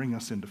Father to bring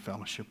us into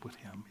fellowship with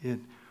him. It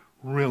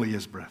really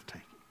is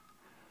breathtaking.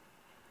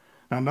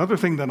 Now, another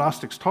thing the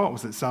Gnostics taught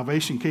was that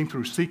salvation came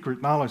through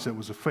secret knowledge that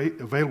was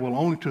available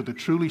only to the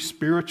truly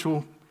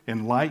spiritual,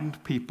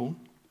 enlightened people.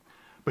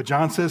 But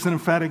John says an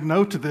emphatic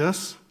no to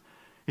this.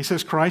 He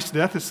says Christ's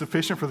death is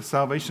sufficient for the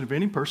salvation of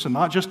any person,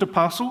 not just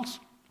apostles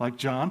like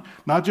John,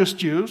 not just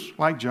Jews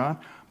like John,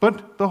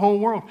 but the whole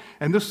world.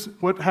 And this,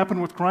 what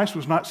happened with Christ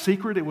was not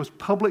secret, it was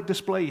public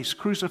display. He's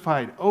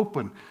crucified,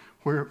 open,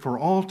 for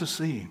all to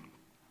see.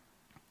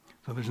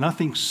 So there's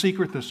nothing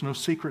secret, there's no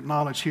secret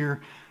knowledge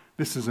here.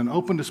 This is an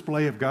open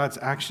display of God's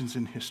actions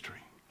in history.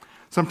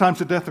 Sometimes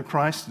the death of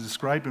Christ is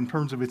described in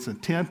terms of its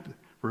intent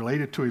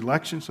related to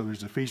election. So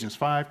there's Ephesians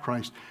 5,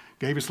 Christ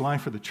gave his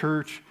life for the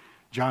church.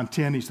 John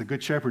 10, he's the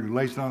good shepherd who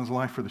lays down his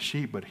life for the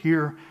sheep. But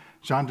here,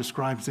 John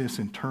describes this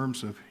in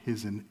terms of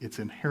its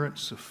inherent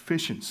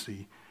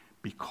sufficiency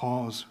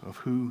because of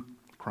who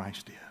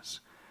Christ is.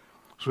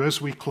 So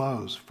as we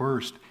close,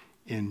 first,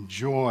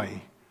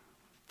 enjoy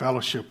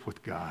fellowship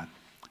with God.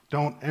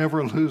 Don't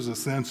ever lose a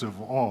sense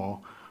of awe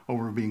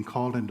over being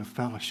called into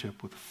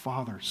fellowship with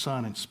Father,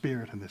 Son, and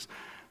Spirit, and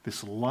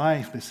this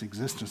life, this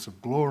existence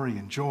of glory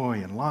and joy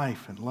and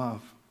life and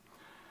love.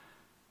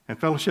 And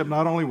fellowship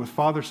not only with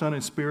Father, Son,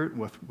 and Spirit,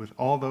 with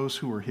all those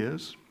who are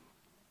his.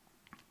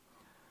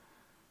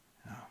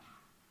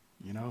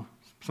 You know,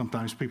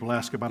 sometimes people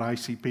ask about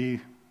ICP,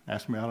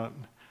 ask me about it.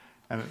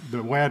 And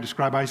the way I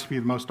describe ICP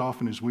the most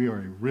often is we are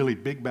a really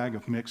big bag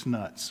of mixed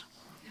nuts.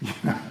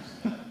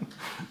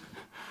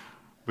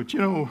 But you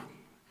know,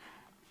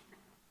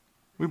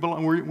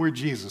 we're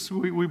Jesus.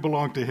 We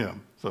belong to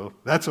him. So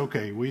that's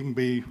okay. We can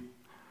be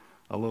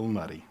a little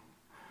nutty.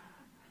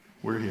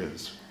 We're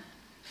his.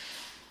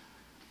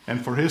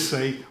 And for his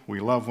sake, we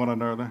love one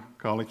another,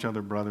 call each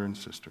other brother and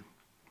sister.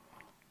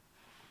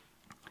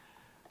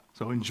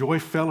 So enjoy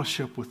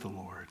fellowship with the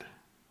Lord.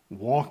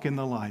 Walk in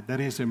the light. That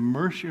is,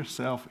 immerse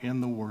yourself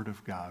in the Word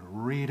of God.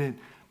 Read it,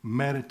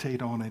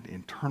 meditate on it,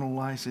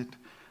 internalize it,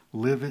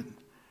 live it.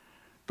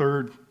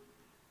 Third,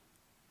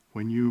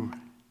 when you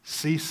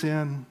see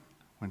sin,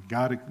 when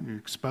God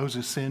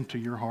exposes sin to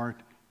your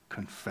heart,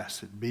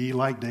 confess it. Be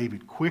like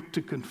David, quick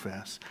to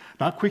confess.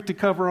 Not quick to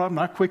cover up,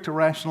 not quick to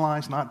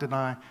rationalize, not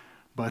deny,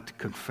 but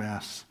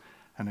confess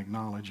and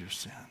acknowledge your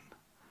sin.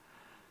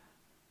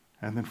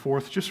 And then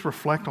fourth, just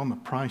reflect on the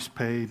price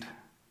paid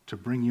to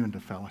bring you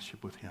into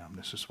fellowship with him.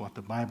 This is what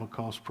the Bible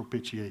calls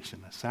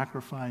propitiation, a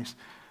sacrifice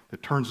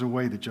that turns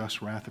away the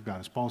just wrath of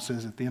God. As Paul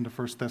says at the end of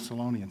 1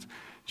 Thessalonians,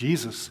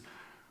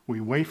 we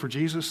wait for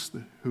Jesus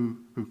who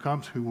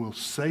comes, who will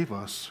save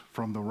us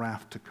from the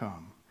wrath to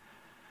come.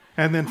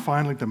 And then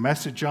finally, the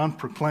message John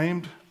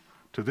proclaimed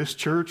to this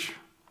church,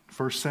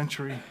 first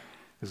century,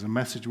 is a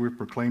message we're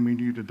proclaiming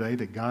to you today,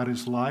 that God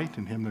is light,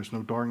 in him there's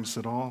no darkness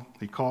at all.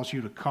 He calls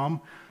you to come,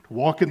 to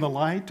walk in the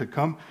light, to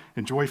come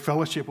enjoy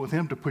fellowship with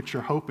him, to put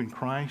your hope in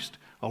Christ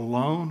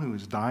alone, who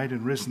has died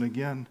and risen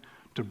again,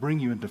 to bring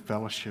you into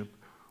fellowship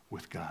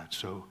with God.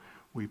 So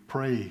we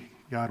pray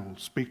God will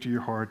speak to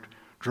your heart,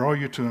 draw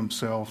you to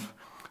himself.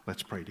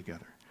 Let's pray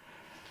together.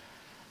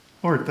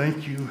 Lord,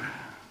 thank you.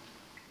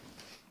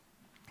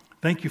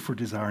 Thank you for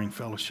desiring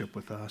fellowship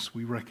with us.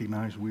 We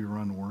recognize we are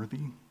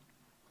unworthy.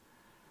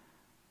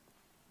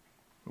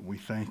 But we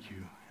thank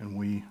you, and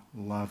we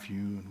love you,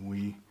 and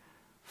we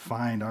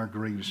find our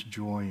greatest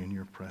joy in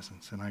your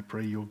presence. And I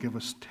pray you'll give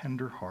us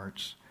tender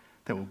hearts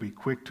that will be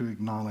quick to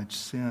acknowledge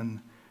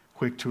sin,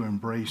 quick to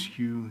embrace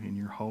you in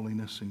your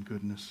holiness and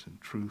goodness and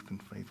truth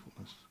and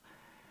faithfulness.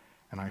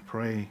 And I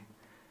pray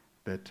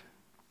that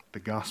the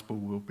gospel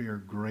will bear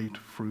great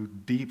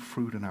fruit, deep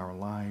fruit in our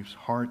lives,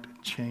 heart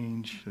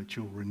change, that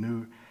you'll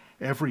renew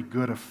every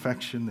good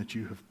affection that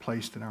you have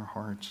placed in our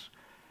hearts,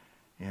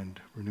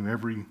 and renew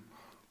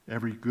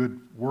every good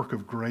work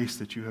of grace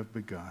that you have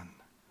begun,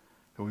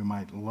 that we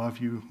might love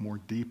you more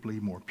deeply,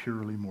 more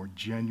purely, more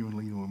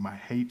genuinely, that we might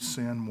hate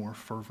sin more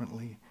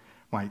fervently,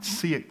 might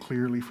see it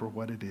clearly for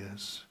what it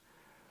is.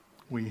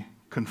 We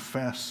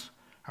confess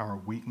our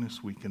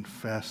weakness. We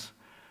confess,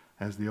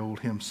 as the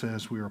old hymn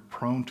says, we are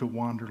prone to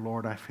wander,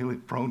 Lord. I feel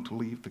it, prone to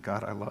leave the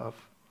God I love.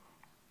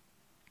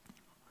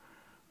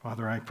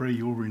 Father, I pray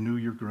you'll renew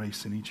your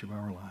grace in each of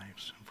our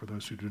lives. And for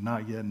those who do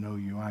not yet know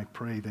you, I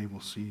pray they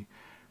will see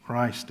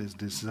Christ is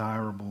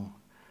desirable.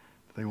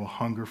 They will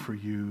hunger for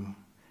you.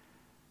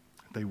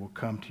 They will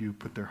come to you,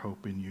 put their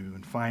hope in you,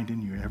 and find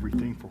in you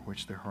everything for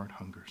which their heart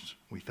hungers.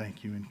 We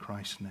thank you in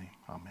Christ's name.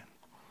 Amen.